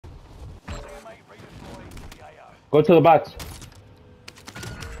Go to the box.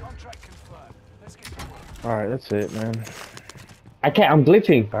 Alright, that's it, man. I can't. I'm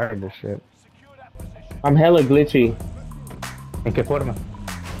glitching. Tired of this shit. I'm hella glitchy. ¿En qué forma?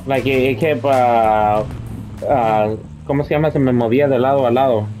 Like it kept ¿cómo se llama? Se me movía de lado a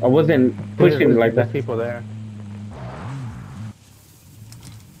lado. I wasn't pushing like There's that. people there.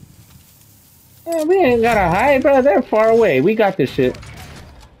 Yeah, we ain't gotta hide, bro. They're far away. We got this shit.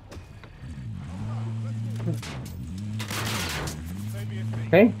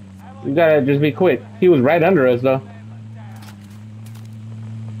 Okay? We gotta just be quick. He was right under us, though.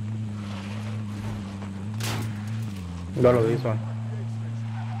 Go to this one.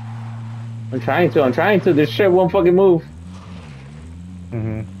 I'm trying to. This shit won't fucking move.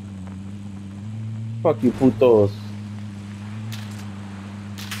 Mm-hmm. Fuck you, putos.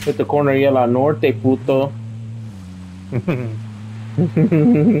 Hit the corner, yell norte, puto. That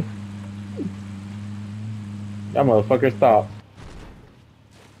motherfucker stop.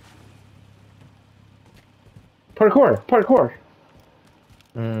 Parkour, parkour.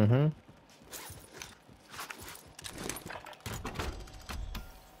 Mm-hmm.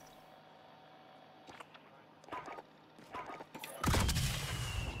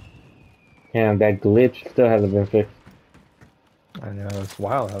 Damn, that glitch still hasn't been fixed. I know, it's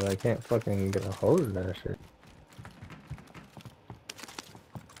wild how I can't fucking get a hold of that shit.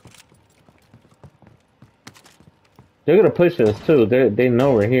 They're gonna push us too. They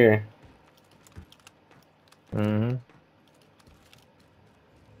know we're here. Mm-hmm.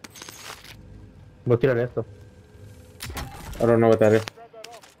 Voy a tirar esto. I don't know what that is.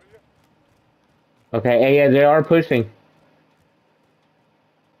 Okay, hey, yeah, they are pushing.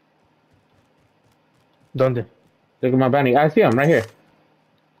 ¿Dónde? Look at my bounty. I see them right here.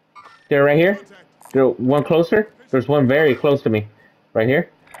 They're right here. They're one closer. There's one very close to me. Right here.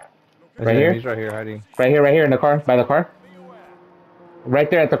 Right here. He's right here hiding. Right here in the car. By the car.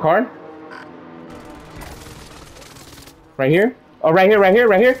 Right there at the car. Right here. Oh, right here, right here,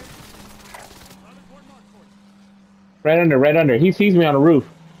 right here. Right under. He sees me on the roof.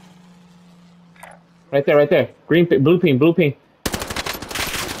 Right there, right there. Green, blue ping, blue ping.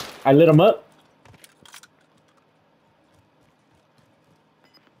 I lit him up.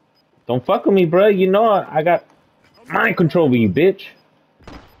 Don't fuck with me, bro. You know I got mind control over you, bitch.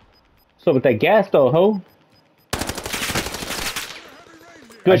 So with that gas though, ho.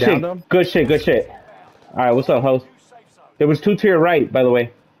 Good shit. Good shit. Good shit. All right, what's up, host? There was two to your right, by the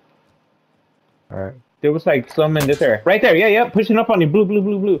way. All right. There was like some in this area. Right there. Yeah, yeah. Pushing up on you. Blue, blue,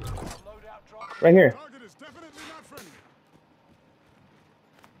 blue, blue. Right here.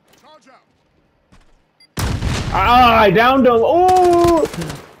 Ah, I downed him. Oh!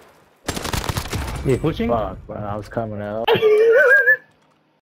 You pushing? Fuck, man, I was coming out.